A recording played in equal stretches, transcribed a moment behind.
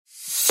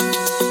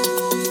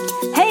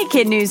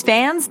Kid News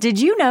fans,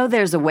 did you know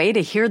there's a way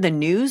to hear the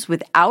news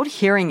without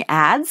hearing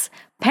ads?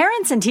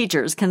 Parents and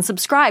teachers can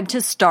subscribe to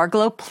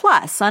Starglow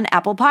Plus on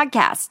Apple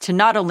Podcasts to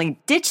not only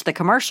ditch the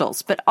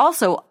commercials, but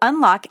also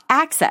unlock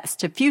access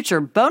to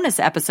future bonus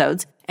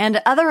episodes and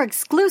other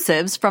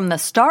exclusives from the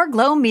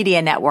Starglow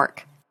Media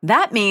Network.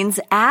 That means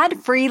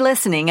ad-free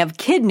listening of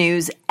kid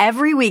news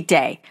every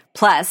weekday,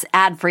 plus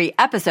ad-free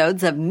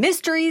episodes of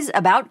mysteries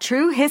about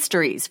true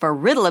histories for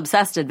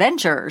riddle-obsessed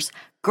adventurers,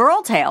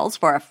 girl tales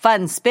for a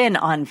fun spin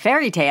on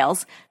fairy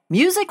tales,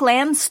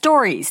 Musicland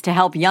stories to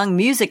help young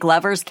music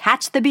lovers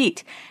catch the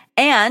beat,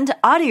 and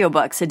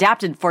audiobooks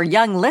adapted for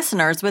young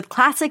listeners with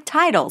classic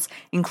titles,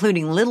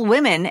 including Little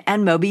Women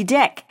and Moby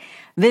Dick.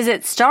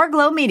 Visit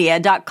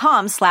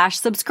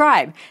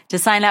starglowmedia.com/subscribe to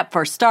sign up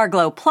for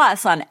Starglow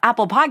Plus on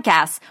Apple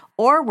Podcasts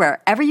or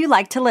wherever you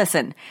like to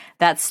listen.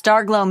 That's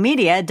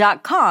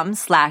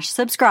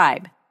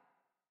starglowmedia.com/subscribe.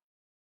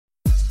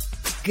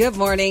 Good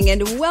morning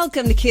and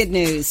welcome to Kid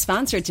News,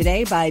 sponsored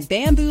today by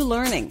Bamboo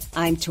Learning.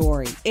 I'm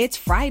Tori. It's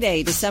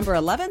Friday, December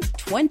 11th,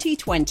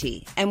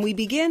 2020, and we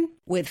begin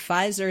with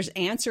Pfizer's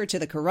answer to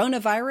the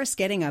coronavirus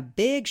getting a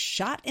big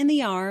shot in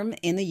the arm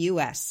in the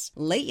U.S.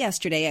 Late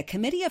yesterday, a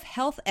committee of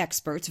health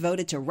experts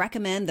voted to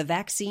recommend the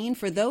vaccine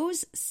for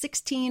those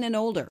 16 and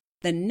older.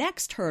 The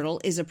next hurdle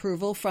is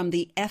approval from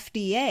the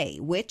FDA,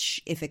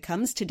 which, if it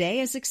comes today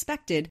as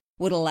expected,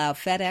 would allow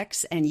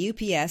FedEx and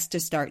UPS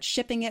to start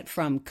shipping it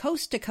from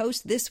coast to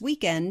coast this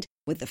weekend,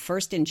 with the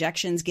first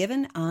injections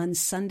given on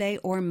Sunday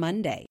or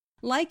Monday.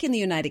 Like in the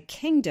United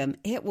Kingdom,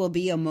 it will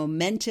be a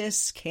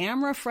momentous,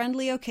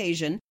 camera-friendly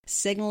occasion,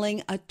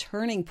 signaling a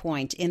turning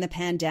point in the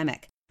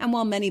pandemic. And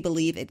while many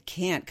believe it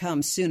can't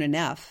come soon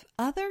enough,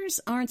 others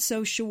aren't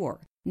so sure.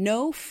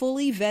 No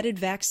fully vetted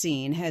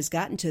vaccine has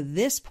gotten to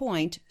this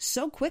point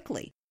so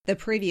quickly. The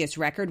previous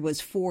record was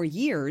 4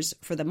 years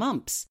for the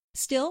mumps.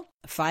 Still,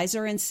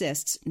 Pfizer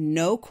insists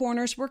no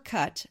corners were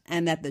cut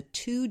and that the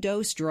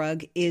 2-dose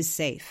drug is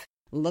safe.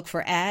 Look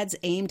for ads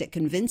aimed at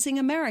convincing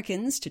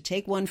Americans to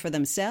take one for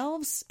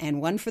themselves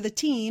and one for the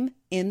team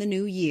in the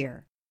new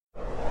year.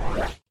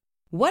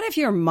 What if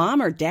your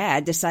mom or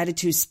dad decided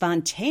to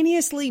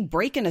spontaneously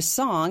break in a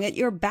song at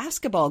your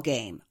basketball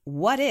game?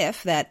 What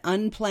if that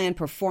unplanned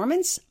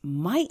performance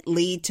might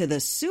lead to the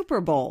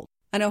Super Bowl?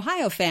 An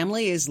Ohio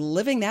family is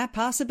living that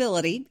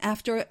possibility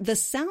after the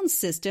sound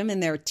system in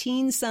their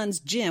teen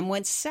son's gym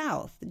went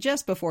south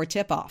just before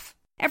tip-off.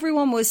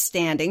 Everyone was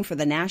standing for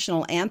the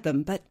national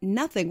anthem, but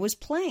nothing was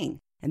playing.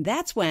 And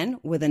that's when,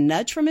 with a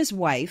nudge from his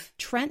wife,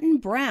 Trenton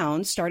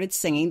Brown started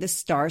singing the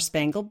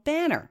Star-Spangled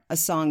Banner, a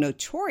song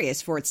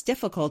notorious for its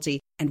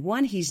difficulty and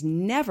one he's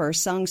never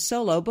sung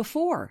solo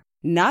before.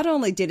 Not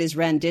only did his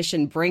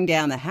rendition bring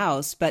down the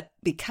house, but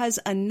because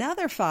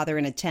another father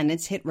in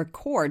attendance hit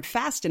record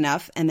fast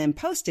enough and then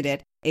posted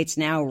it, it's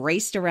now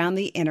raced around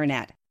the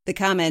internet. The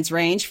comments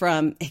range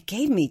from, "It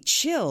gave me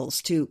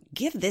chills," to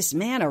 "Give this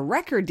man a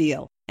record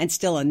deal." And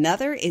still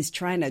another is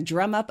trying to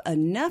drum up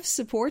enough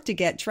support to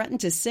get Trenton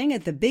to sing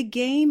at the big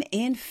game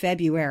in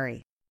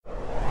February.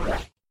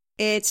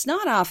 It's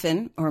not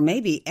often, or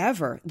maybe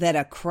ever, that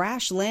a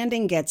crash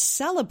landing gets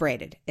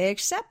celebrated,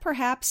 except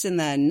perhaps in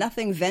the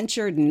nothing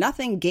ventured,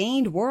 nothing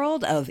gained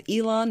world of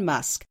Elon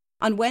Musk.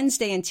 On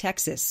Wednesday in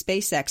Texas,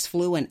 SpaceX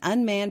flew an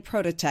unmanned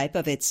prototype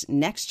of its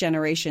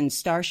next-generation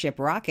Starship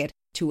rocket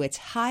to its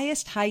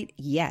highest height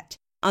yet.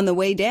 On the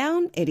way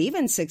down, it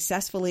even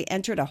successfully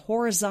entered a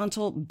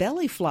horizontal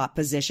belly flop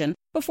position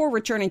before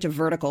returning to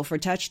vertical for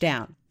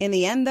touchdown. In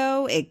the end,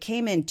 though, it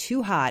came in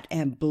too hot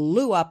and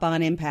blew up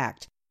on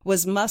impact.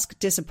 Was Musk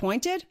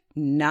disappointed?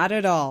 Not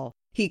at all.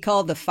 He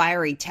called the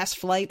fiery test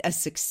flight a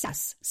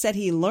success, said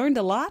he learned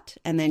a lot,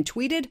 and then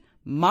tweeted,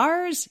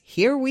 "Mars,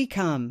 here we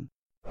come."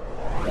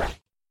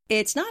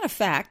 It's not a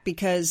fact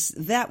because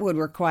that would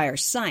require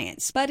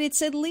science, but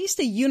it's at least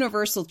a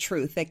universal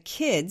truth that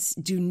kids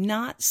do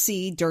not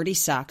see dirty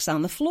socks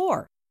on the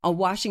floor. A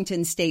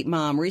Washington state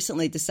mom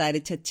recently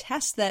decided to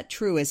test that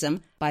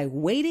truism by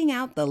waiting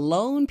out the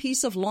lone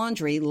piece of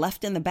laundry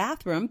left in the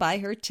bathroom by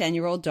her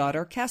 10-year-old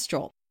daughter,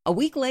 Kestrel. A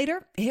week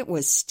later, it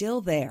was still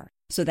there.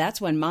 So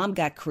that's when mom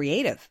got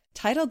creative,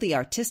 titled the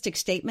artistic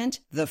statement,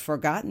 "The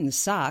Forgotten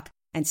Sock,"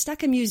 and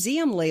stuck a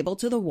museum label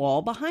to the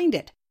wall behind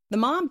it. The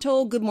mom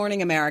told Good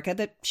Morning America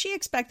that she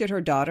expected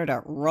her daughter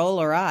to roll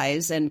her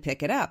eyes and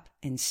pick it up.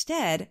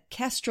 Instead,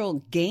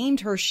 Kestrel gamed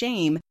her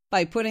shame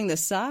by putting the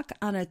sock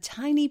on a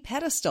tiny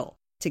pedestal.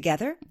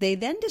 Together, they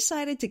then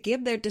decided to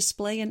give their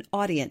display an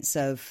audience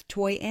of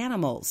toy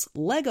animals,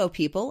 Lego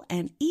people,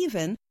 and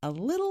even a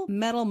little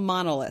metal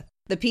monolith.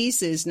 The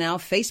piece is now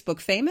Facebook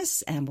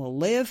famous and will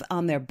live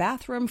on their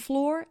bathroom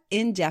floor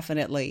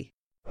indefinitely.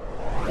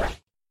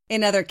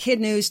 In other Kid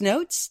News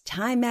notes,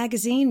 Time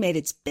magazine made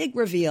its big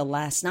reveal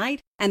last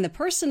night, and the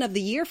person of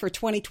the year for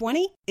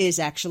 2020 is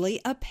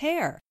actually a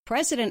pair.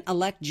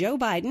 President-elect Joe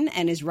Biden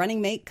and his running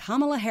mate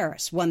Kamala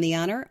Harris won the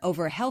honor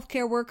over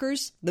healthcare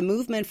workers, the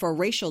movement for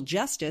racial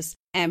justice,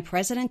 and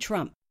President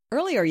Trump.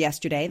 Earlier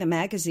yesterday, the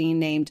magazine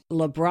named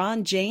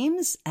LeBron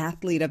James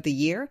Athlete of the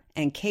Year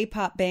and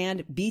K-pop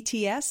band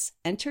BTS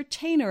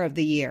Entertainer of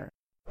the Year.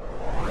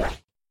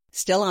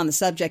 Still on the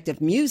subject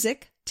of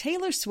music,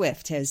 Taylor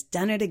Swift has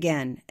done it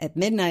again. At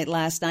midnight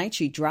last night,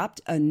 she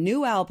dropped a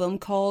new album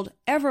called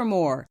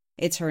Evermore.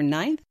 It's her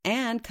 9th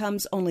and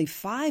comes only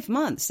 5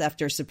 months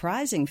after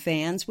surprising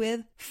fans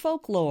with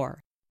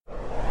Folklore.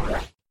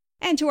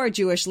 And to our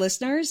Jewish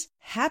listeners,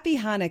 Happy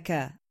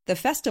Hanukkah. The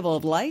Festival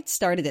of Lights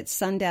started at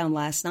sundown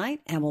last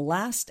night and will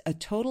last a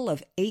total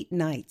of 8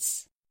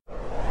 nights.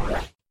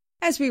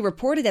 As we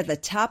reported at the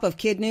top of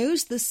Kid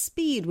News, the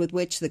speed with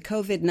which the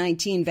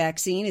COVID-19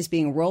 vaccine is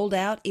being rolled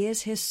out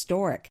is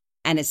historic,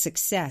 and its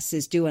success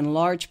is due in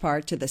large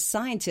part to the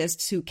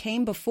scientists who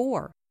came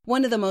before.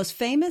 One of the most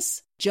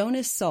famous,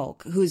 Jonas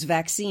Salk, whose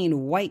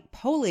vaccine wiped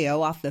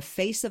polio off the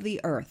face of the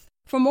earth.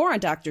 For more on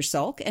Dr.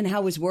 Salk and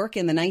how his work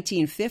in the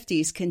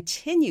 1950s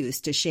continues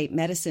to shape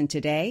medicine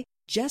today,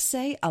 just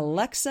say,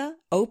 Alexa,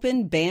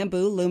 open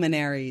bamboo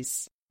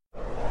luminaries.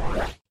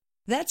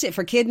 That's it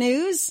for Kid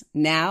News.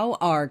 Now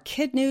our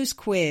Kid News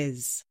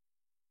quiz.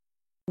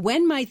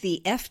 When might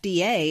the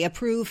FDA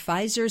approve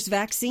Pfizer's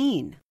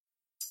vaccine?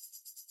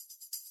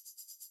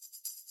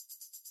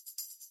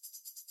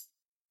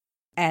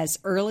 As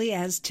early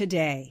as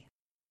today.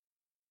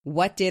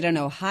 What did an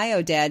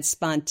Ohio dad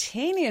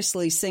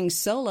spontaneously sing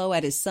solo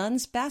at his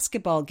son's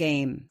basketball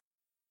game?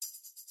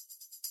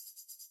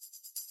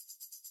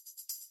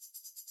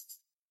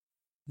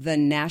 The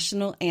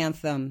national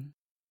anthem.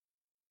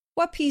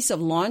 What piece of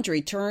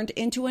laundry turned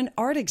into an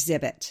art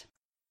exhibit?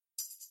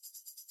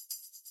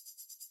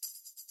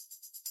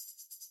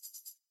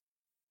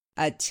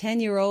 A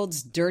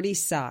 10-year-old's dirty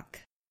sock.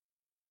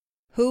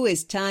 Who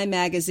is Time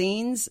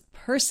Magazine's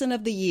Person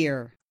of the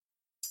Year?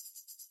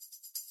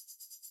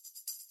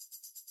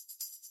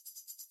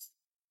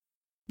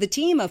 The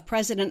team of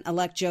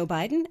President-elect Joe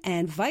Biden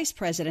and Vice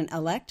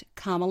President-elect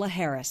Kamala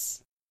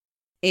Harris.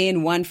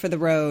 In One for the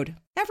Road.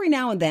 Every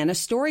now and then, a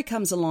story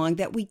comes along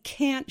that we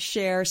can't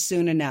share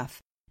soon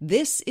enough.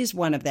 This is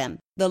one of them.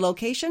 The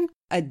location?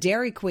 A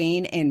Dairy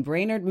Queen in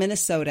Brainerd,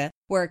 Minnesota,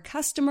 where a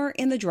customer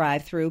in the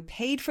drive-thru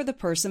paid for the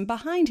person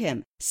behind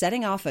him,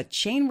 setting off a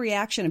chain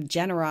reaction of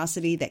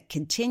generosity that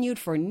continued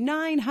for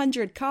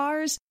 900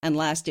 cars and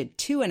lasted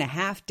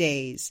 2.5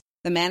 days.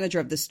 The manager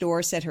of the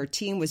store said her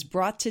team was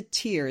brought to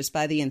tears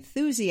by the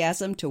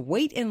enthusiasm to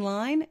wait in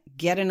line,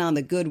 get in on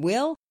the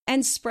goodwill,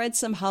 and spread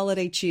some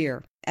holiday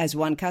cheer. As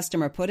one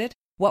customer put it,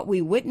 what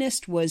we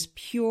witnessed was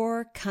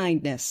pure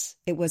kindness.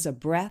 It was a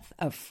breath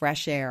of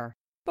fresh air.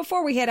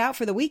 Before we head out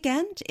for the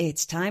weekend,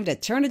 it's time to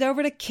turn it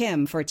over to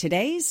Kim for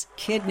today's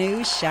Kid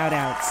News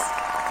Shoutouts.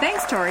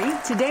 Thanks, Tori.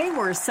 Today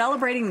we're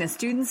celebrating the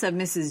students of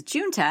Mrs.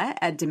 Junta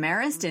at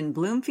Demarest in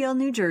Bloomfield,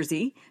 New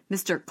Jersey,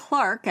 Mr.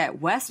 Clark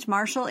at West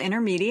Marshall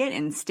Intermediate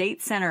in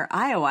State Center,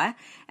 Iowa,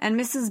 and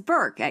Mrs.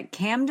 Burke at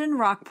Camden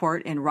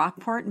Rockport in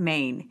Rockport,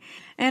 Maine.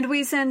 And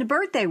we send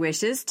birthday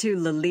wishes to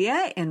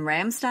Lilia in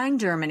Ramstein,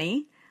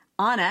 Germany,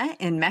 Anna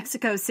in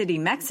Mexico City,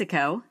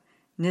 Mexico,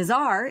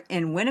 Nizar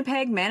in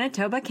Winnipeg,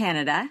 Manitoba,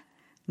 Canada,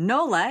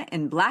 Nola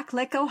in Black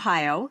Lick,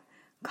 Ohio,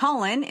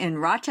 Colin in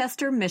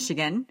Rochester,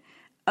 Michigan,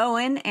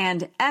 Owen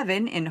and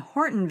Evan in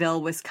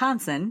Hortonville,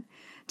 Wisconsin,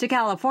 to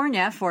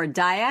California for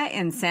Daya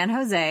in San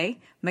Jose,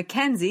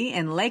 Mackenzie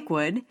in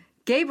Lakewood,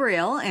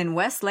 Gabriel in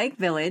Westlake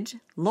Village,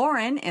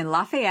 Lauren in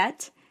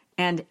Lafayette,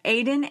 and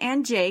Aiden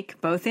and Jake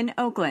both in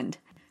Oakland.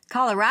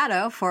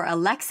 Colorado for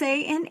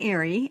Alexei in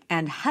Erie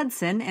and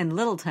Hudson in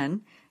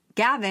Littleton,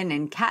 Gavin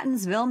in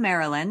Catonsville,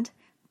 Maryland,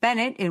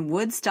 Bennett in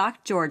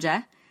Woodstock,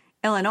 Georgia,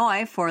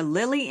 Illinois for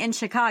Lily in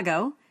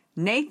Chicago,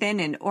 Nathan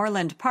in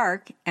Orland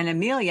Park, and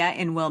Amelia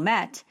in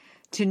Wilmette,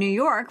 to New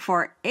York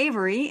for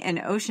Avery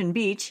in Ocean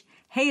Beach,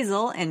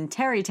 Hazel in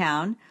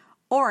Tarrytown,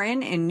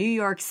 Orrin in New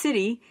York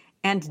City,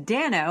 and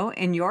Dano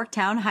in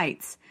Yorktown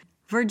Heights,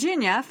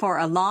 Virginia for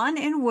Alon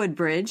in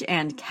Woodbridge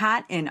and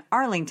Kat in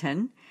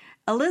Arlington,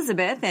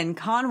 Elizabeth in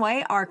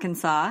Conway,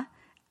 Arkansas,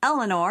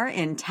 Eleanor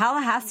in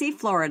Tallahassee,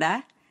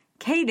 Florida,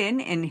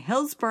 Caden in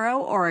Hillsboro,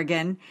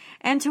 Oregon,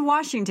 and to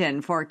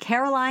Washington for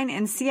Caroline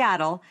in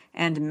Seattle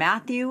and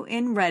Matthew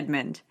in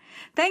Redmond.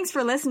 Thanks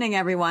for listening,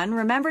 everyone.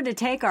 Remember to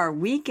take our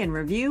Week in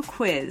Review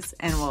quiz,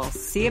 and we'll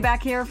see you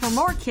back here for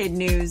more Kid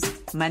News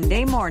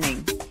Monday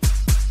morning.